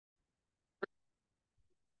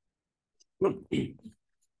Hello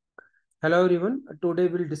everyone. Today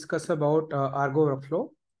we'll discuss about Argo Workflow.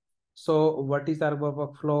 So what is Argo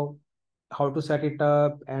Workflow, how to set it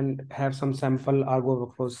up, and have some sample Argo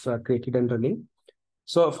Workflows created and running.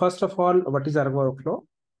 So first of all, what is Argo Workflow?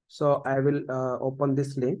 So I will open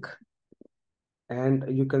this link and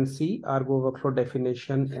you can see Argo Workflow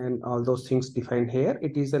definition and all those things defined here.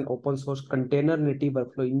 It is an open source container native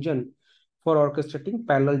workflow engine for orchestrating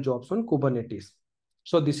parallel jobs on Kubernetes.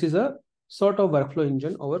 So this is a sort of workflow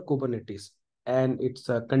engine over Kubernetes, and it's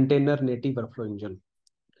a container native workflow engine.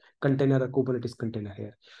 Container, a Kubernetes container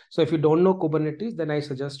here. So if you don't know Kubernetes, then I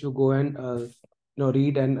suggest you go and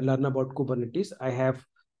read and learn about Kubernetes. I have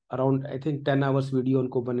around, I think, 10 hours video on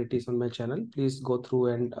Kubernetes on my channel. Please go through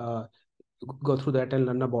and go through that and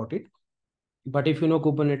learn about it. But if you know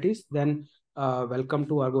Kubernetes, then welcome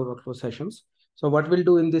to Argo Workflow sessions. So what we'll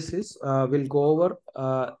do in this is we'll go over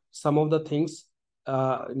some of the things,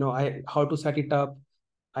 how to set it up.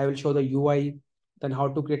 I will show the UI, then how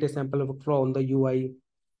to create a sample workflow on the UI,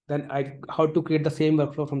 then how to create the same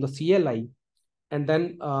workflow from the CLI. And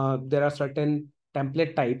then there are certain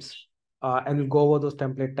template types, and we'll go over those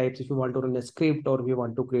template types if you want to run a script or if you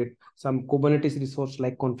want to create some Kubernetes resource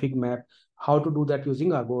like config map, how to do that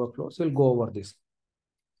using Argo Workflow. So we'll go over this.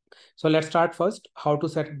 So let's start first, how to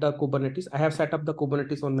set the Kubernetes. I have set up the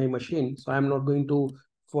Kubernetes on my machine, so I'm not going to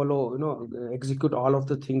follow, execute all of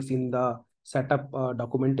the things in the setup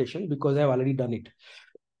documentation because I've already done it.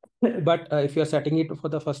 But if you're setting it for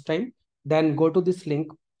the first time, then go to this link.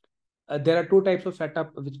 There are two types of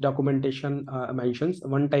setup which documentation mentions.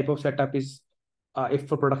 One type of setup is if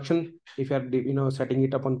for production, if you're setting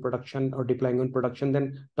it up on production or deploying on production,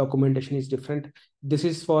 then documentation is different. This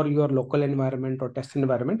is for your local environment or test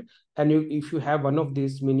environment. And if you have one of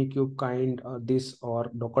these Minikube kind or this or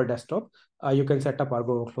Docker desktop, you can set up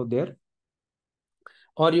Argo Workflow there.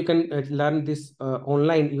 Or you can learn this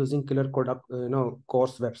online using Killer Code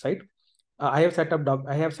course website. I have set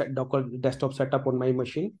Docker desktop setup on my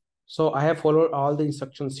machine. So I have followed all the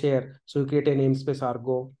instructions here. So you create a namespace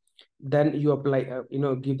Argo, then you apply,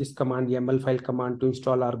 give this command, YAML file command to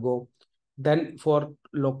install Argo. Then for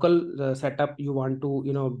local setup, you want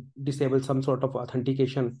to, disable some sort of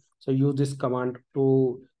authentication. So use this command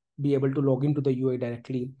to be able to log into the UI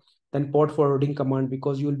directly. Then port forwarding command,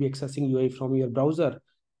 because you will be accessing UI from your browser,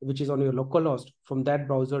 which is on your local host, from that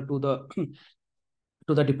browser to the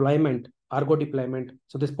to the deployment, Argo deployment.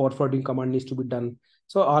 So this port forwarding command needs to be done.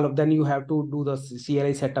 So all of then you have to do the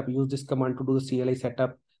CLI setup, use this command to do the CLI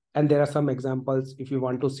setup. And there are some examples. If you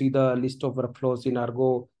want to see the list of workflows in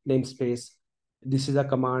Argo namespace, this is a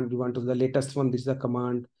command. You want to see the latest one, this is a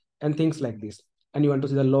command, and things like this. And you want to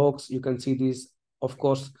see the logs, you can see this. Of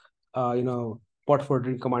course, port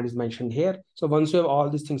forwarding command is mentioned here. So once you have all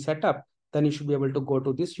these things set up, then you should be able to go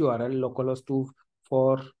to this URL, localhost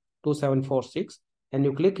 2746, and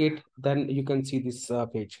you click it, then you can see this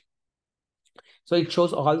page. So it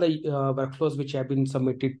shows all the workflows which have been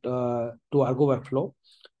submitted to Argo Workflow.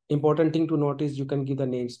 Important thing to note is you can give the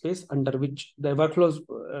namespace under which the workflows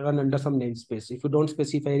run under some namespace. If you don't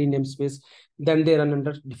specify any namespace, then they run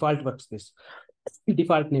under default workspace,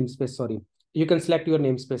 default namespace, sorry. You can select your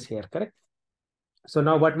namespace here, correct? So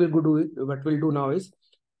now what we'll do now is,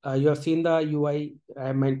 you have seen the UI.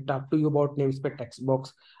 I might talk to you about namespace text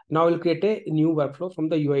box. Now we'll create a new workflow from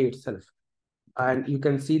the UI itself. And you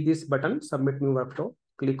can see this button, submit new workflow.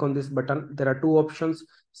 Click on this button. There are two options,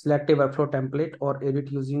 select a workflow template or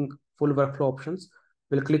edit using full workflow options.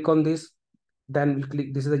 We'll click on this. Then we'll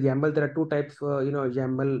click, this is a YAML. There are two types,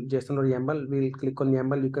 YAML, JSON or YAML. We'll click on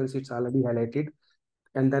YAML. You can see it's already highlighted.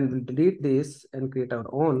 And then we'll delete this and create our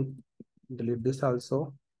own. Delete this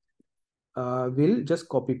also. We'll just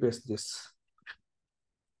copy paste this.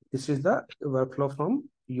 This is the workflow from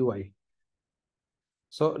UI.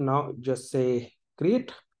 So now just say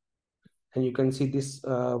create, and you can see this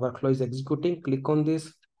workflow is executing. Click on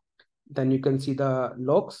this, then you can see the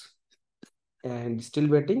logs and still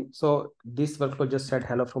waiting. So this workflow just said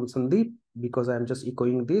hello from Sandeep because I'm just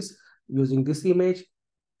echoing this using this image.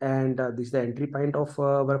 And this is the entry point of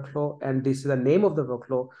workflow, and this is the name of the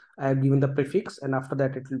workflow. I have given the prefix, and after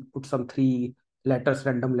that it will put some 3 letters,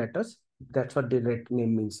 random letters. That's what the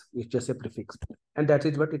name means. It's just a prefix, and that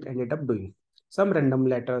is what it ended up doing. Some random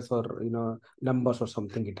letters or numbers or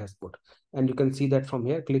something it has put. And you can see that from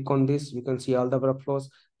here. Click on this, you can see all the workflows.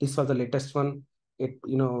 This was the latest one. It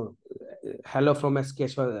hello from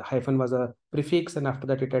SKH hyphen was a prefix, and after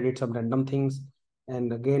that it added some random things.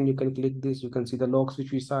 And again, you can click this, you can see the logs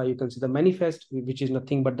which we saw, you can see the manifest, which is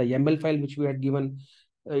nothing but the YAML file which we had given.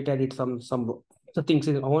 It added some things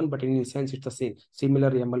in on, but in a sense it's the same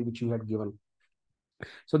similar YAML which you had given.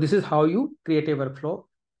 So this is how you create a workflow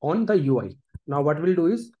on the UI. Now what we'll do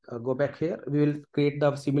is go back here. We will create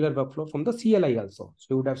the similar workflow from the CLI also. So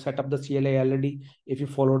you would have set up the CLI already if you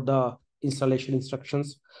followed the installation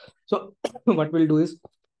instructions. So what we'll do is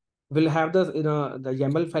we'll have the the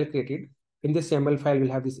YAML file created. In this YAML file,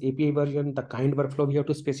 we'll have this API version, the kind workflow we have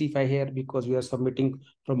to specify here because we are submitting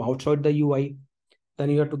from outside the UI. Then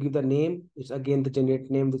you have to give the name. It's again the generate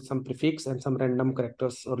name with some prefix and some random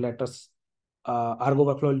characters or letters. Argo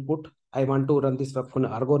workflow will put, I want to run this workflow in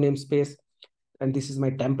Argo namespace. And this is my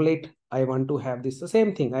template. I want to have this, the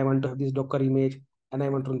same thing. I want to have this Docker image and I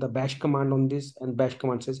want to run the bash command on this, and bash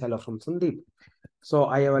command says hello from Sandeep. So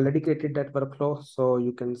I have already created that workflow. So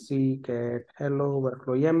you can see get hello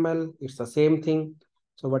workflow YAML. It's the same thing.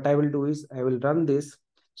 So what I will do is I will run this.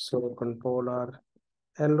 So control R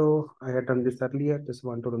hello. I had done this earlier. Just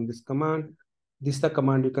want to run this command. This is the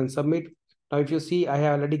command you can submit. Now, if you see, I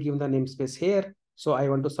have already given the namespace here. So I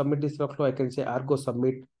want to submit this workflow. I can say Argo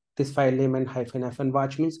submit this file name and ---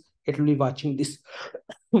 watch means it will be watching this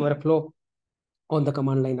workflow on the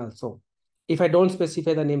command line also. If I don't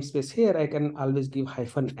specify the namespace here, I can always give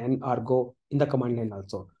 -n Argo in the command line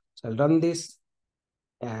also. So I'll run this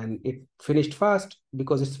and it finished fast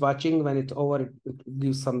because it's watching. When it's over, it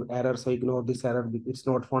gives some error. So ignore this error. It's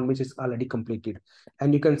not found, which is already completed.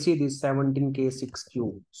 And you can see this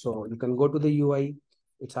 17K6Q. So you can go to the UI.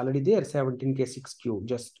 It's already there, 17K6Q.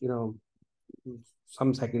 Just,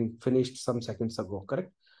 some finished some seconds ago,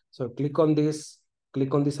 correct? So click on this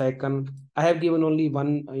icon. I have given only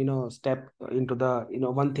one, step into the,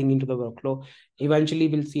 one thing into the workflow. Eventually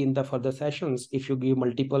we'll see in the further sessions, if you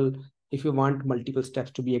want multiple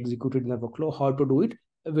steps to be executed in the workflow, how to do it.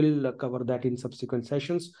 We'll cover that in subsequent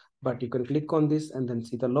sessions, but you can click on this and then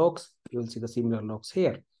see the logs. You will see the similar logs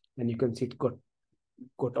here, and you can see it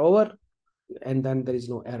got over, and then there is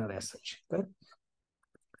no error as such. Okay?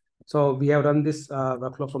 So we have run this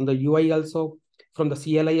workflow from the UI also, from the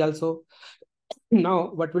CLI also.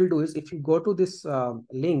 Now, what we'll do is, if you go to this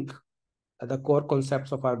link, the core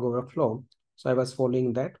concepts of Argo Workflow. So I was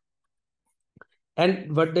following that.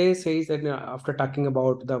 And what they say is that after talking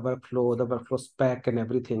about the workflow spec and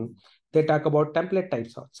everything, they talk about template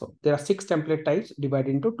types also. There are 6 template types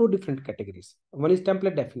divided into 2 different categories. One is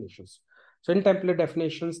template definitions. So in template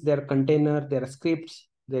definitions, there are container, there are scripts,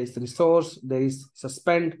 there is resource, there is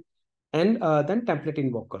suspend, and then template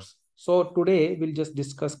invokers. So today we'll just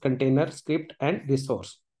discuss container, script, and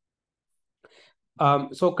resource.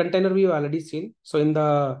 So container we have already seen. So in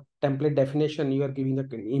the template definition, you are giving the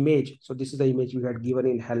image. So this is the image we had given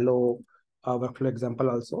in hello workflow example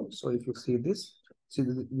also. So if you see this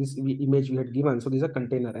image we had given. So this is a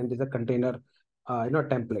container, and this is a container,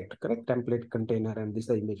 template, correct? Template container, and this is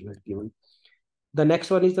the image we had given. The next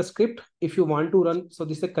one is the script. If you want to run, so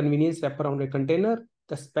this is a convenience wrapper around a container.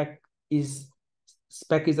 The spec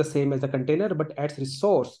is the same as the container, but adds a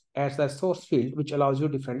source field, which allows you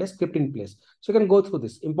to define a script in place. So you can go through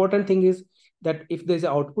this. Important thing is that if there's an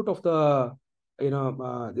output of the,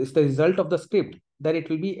 it's the result of the script, then it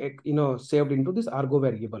will be, saved into this Argo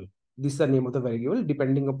variable. This is the name of the variable,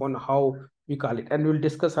 depending upon how we call it. And we'll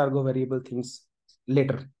discuss Argo variable things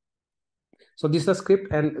later. So this is a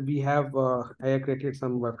script, and we have, I have created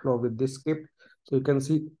some workflow with this script. So you can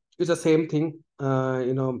see it's the same thing. I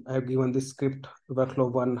have given this script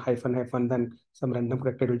workflow one --- then some random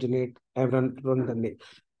character will generate. I have run the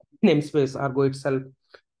namespace Argo itself.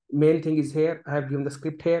 Main thing is here. I have given the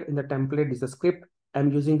script here in the template. Is the script.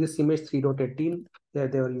 I'm using this image 3.18. There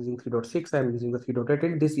they were using 3.6. I'm using the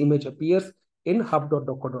 3.18. This image appears in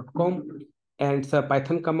hub.docker.com. And it's a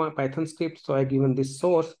Python command, Python script. So I given this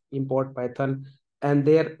source, import Python, and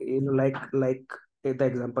there, like the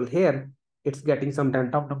example here, it's getting some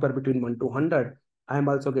random number between 1 to 100. I am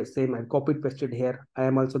also get same. I copied pasted here. I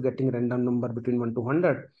am also getting random number between 1 to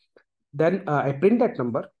 100. Then I print that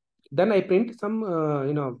number. Then I print some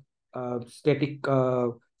static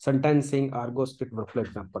sentencing Argo script workflow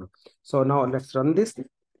example. So now let's run this.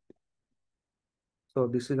 So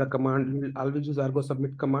this is a command. We will always use Argo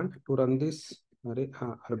submit command to run this.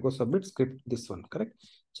 Argo submit script, this one, correct?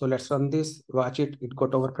 So let's run this, watch it. It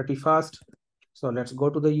got over pretty fast. So let's go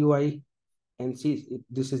to the UI and see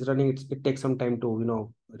this is running. It takes some time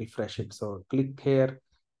to, refresh it. So click here.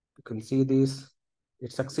 You can see this.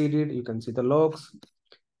 It succeeded. You can see the logs.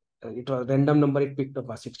 It was random number it picked up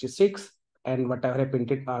was 66. And whatever I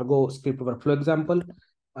printed Argo script workflow example,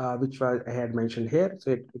 which was I had mentioned here.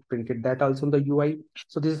 So it printed that also in the UI.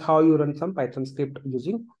 So this is how you run some Python script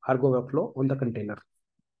using Argo workflow on the container.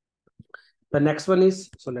 The next one is,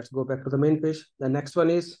 so let's go back to the main page. The next one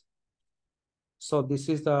is, so this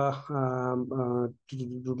is the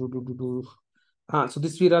So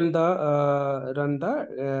this we run the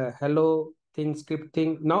hello thing script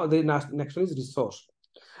thing. Now the next one is resource.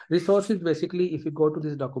 Resource is basically, if you go to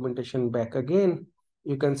this documentation back again,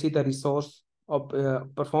 you can see the resource of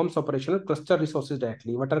performs operational cluster resources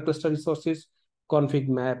directly. What are cluster resources? Config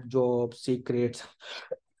map, jobs, secrets,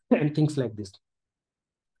 and things like this.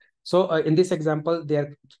 So in this example, they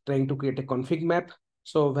are trying to create a config map.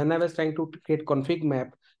 So when I was trying to create config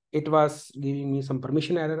map, it was giving me some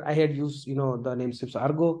permission error. I had used, the namespace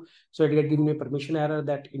Argo. So it had given me a permission error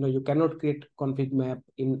that, you cannot create config map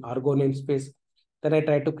in Argo namespace. Then I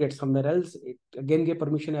tried to create somewhere else. It again gave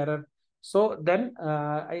permission error. So then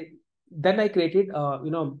I created,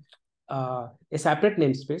 a separate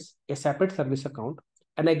namespace, a separate service account,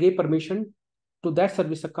 and I gave permission to that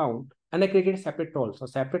service account, and I created a separate role. So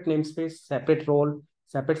separate namespace, separate role,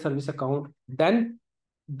 separate service account, then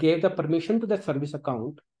gave the permission to that service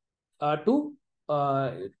account to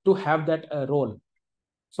have that role.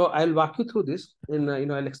 So I'll walk you through this in,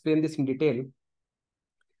 I'll explain this in detail.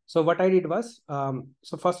 So what I did was,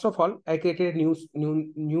 so first of all, I created a new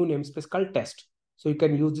namespace called test. So you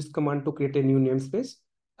can use this command to create a new namespace.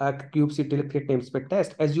 Kubectl create namespace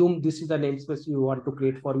test. Assume this is the namespace you want to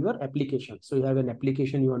create for your application. So you have an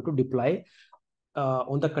application you want to deploy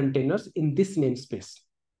on the containers in this namespace.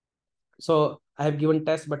 So I have given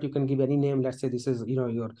test, but you can give any name. Let's say this is,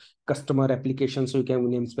 your customer application. So you can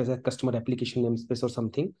namespace a customer application namespace or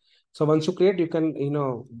something. So once you create, you can,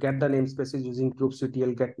 get the namespaces using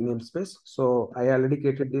kubectl get namespace. So I already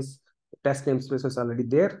created this test namespace is already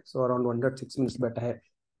there. So around 106 minutes back,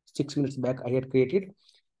 6 minutes back, I had created.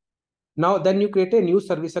 Now, then you create a new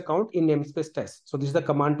service account in namespace test. So this is the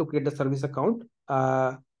command to create the service account,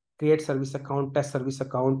 create service account, test service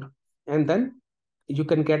account, and then you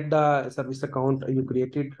can get the service account you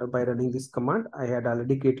created by running this command. I had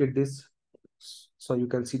already created this. So you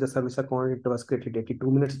can see the service account, it was created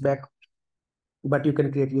 82 minutes back, but you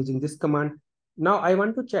can create using this command. Now I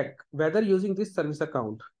want to check whether using this service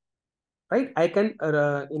account, right? I can,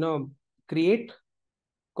 create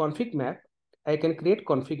config map. I can create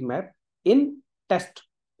config map in test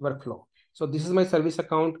workflow. So this is my service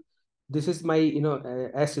account. This is my,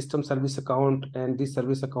 as system service account, and this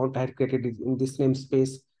service account I had created in this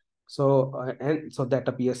namespace. So, and so that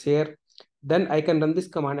appears here. Then I can run this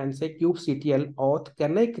command and say kubectl auth,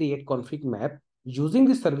 can I create config map using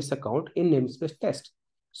this service account in namespace test?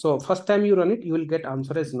 So first time you run it, you will get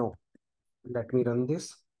answer as no. Let me run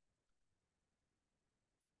this.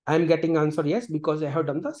 I'm getting answer yes, because I have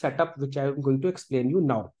done the setup, which I am going to explain you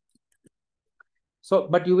now. So,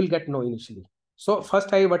 but you will get no initially. So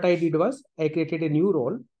first what I did was I created a new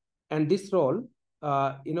role, and this role,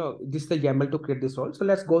 this is the YAML to create this role. So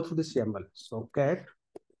let's go through this YAML. So cat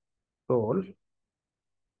role,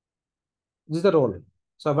 this is the role.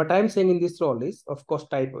 So what I'm saying in this role is, of course,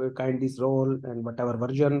 type kind this role and whatever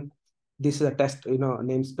version. This is a test,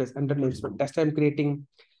 namespace under namespace test I'm creating.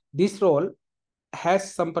 This role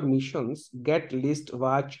has some permissions: get, list,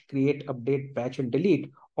 watch, create, update, patch, and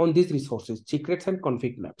delete on these resources, secrets, and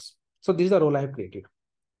config maps. So this is the role I have created.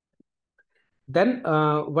 Then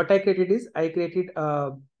what I created is I created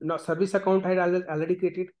service account I had already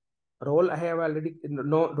created. Role I have already,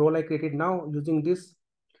 no role I created now using this.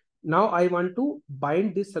 Now I want to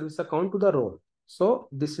bind this service account to the role. So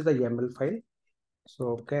this is the YAML file.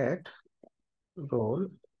 So cat role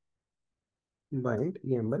bind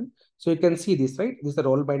YAML. So you can see this, right? This is the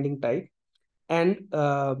role binding type. And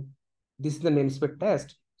this is the namespace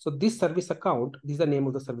test. So this service account, this is the name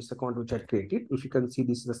of the service account which I created. If you can see,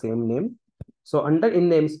 this is the same name. So under in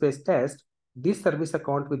namespace test, this service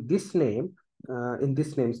account with this name, in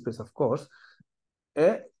this namespace, of course,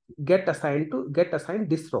 get assigned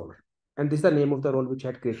this role. And this is the name of the role which I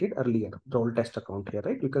had created earlier, role test account here,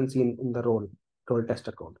 right? You can see in the role test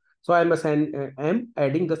account. So I'm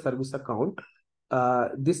adding the service account,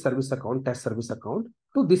 this service account, test service account,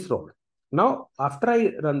 to this role. Now, after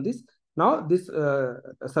I run this, now this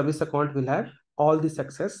service account will have all this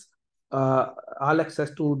access, all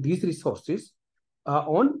access to these resources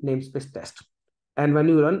on namespace test. And when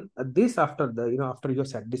you run this after after you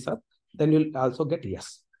set this up, then you'll also get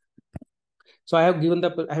yes. So I have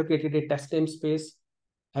created a test namespace.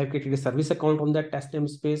 I have created a service account on that test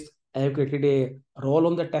namespace. I have created a role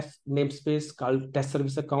on the test namespace called test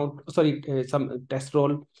service account. Sorry, some test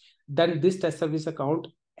role. Then this test service account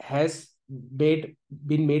has been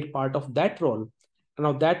made part of that role.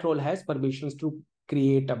 Now that role has permissions to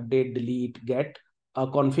create, update, delete, get a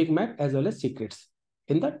config map as well as secrets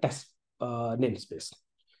in the test namespace.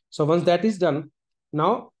 So once that is done,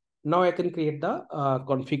 now I can create the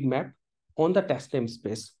config map on the test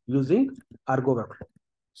namespace using Argo Workflow.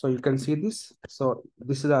 So you can see this. So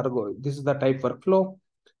this is Argo. This is the type workflow.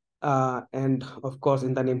 And of course,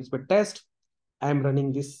 in the namespace test, I'm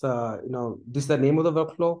running this, this is the name of the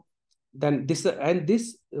workflow. Then this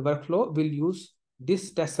workflow will use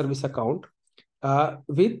this test service account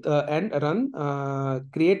with and run,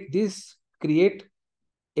 create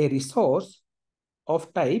a resource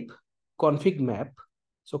of type config map.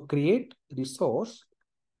 So create resource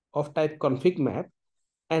of type config map,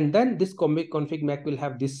 and then this config map will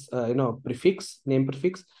have this name prefix,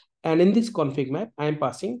 and in this config map I am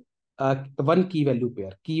passing one key value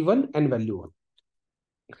pair, key one and value one.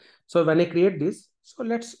 So when I create this, so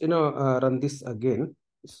let's run this again.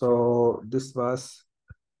 So this was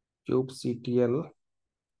kubectl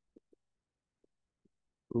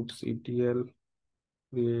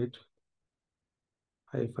create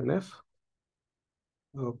 -f.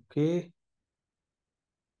 Okay.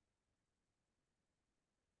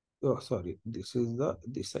 Oh, sorry. This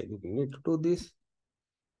I didn't need to do this.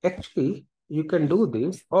 Actually, you can do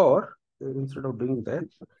this, or instead of doing that,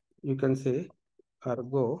 you can say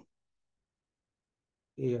Argo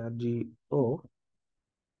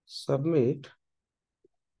submit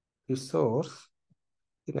resource.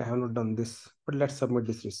 I think I have not done this, but let's submit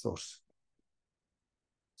this resource.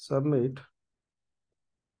 Submit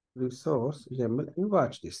resource YAML and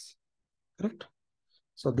watch this. Correct.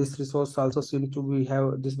 So this resource also seem to be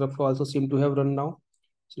have this workflow also seem to have run now.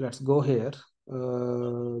 So let's go here.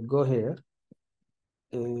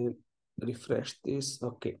 And refresh this.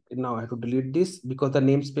 Okay, now I have to delete this because the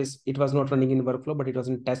namespace, it was not running in workflow, but it was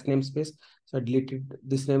in test namespace. So I deleted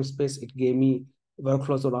this namespace. It gave me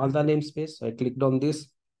workflows on all the namespace. So I clicked on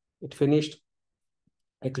this. It finished.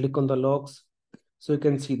 I click on the logs. So you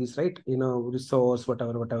can see this, right? Resource,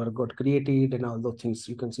 whatever got created and all those things.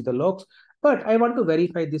 You can see the logs. But I want to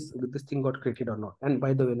verify this thing got created or not. And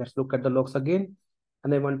by the way, let's look at the logs again.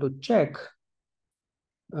 And I want to check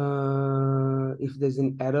if there's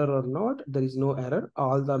an error or not. There is no error.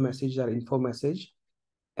 All the messages are info message,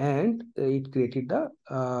 and it created the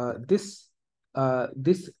this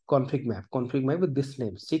config map with this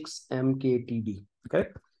name 6mktd. Okay,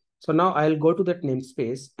 so now I'll go to that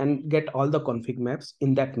namespace and get all the config maps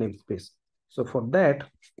in that namespace. So for that,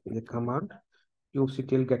 the command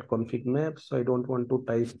kubectl get config map. So I don't want to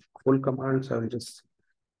type full command, so I'll just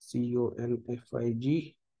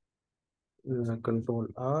config control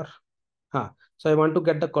R. So I want to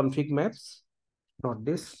get the config maps, not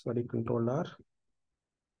this, sorry, control R,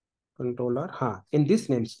 in this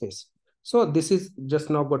namespace. So this is just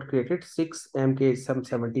now got created 6mk some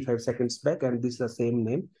 75 seconds back, and this is the same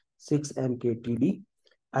name 6mktd.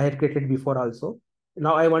 I had created before also.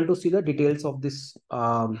 Now I want to see the details of this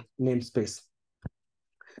namespace.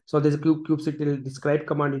 So there's a kubectl describe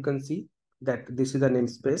command. You can see that this is the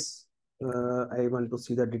namespace. I want to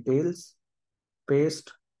see the details.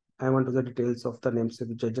 Paste. I want to the details of the namespace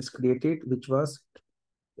which I just created, which was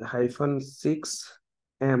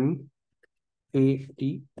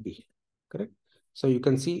 -6mktd. Correct. So you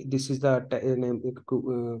can see this is the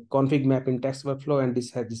config map in text workflow, and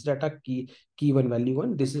this has this data key one value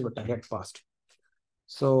one. This is what I had passed.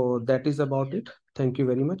 So that is about it. Thank you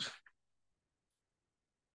very much.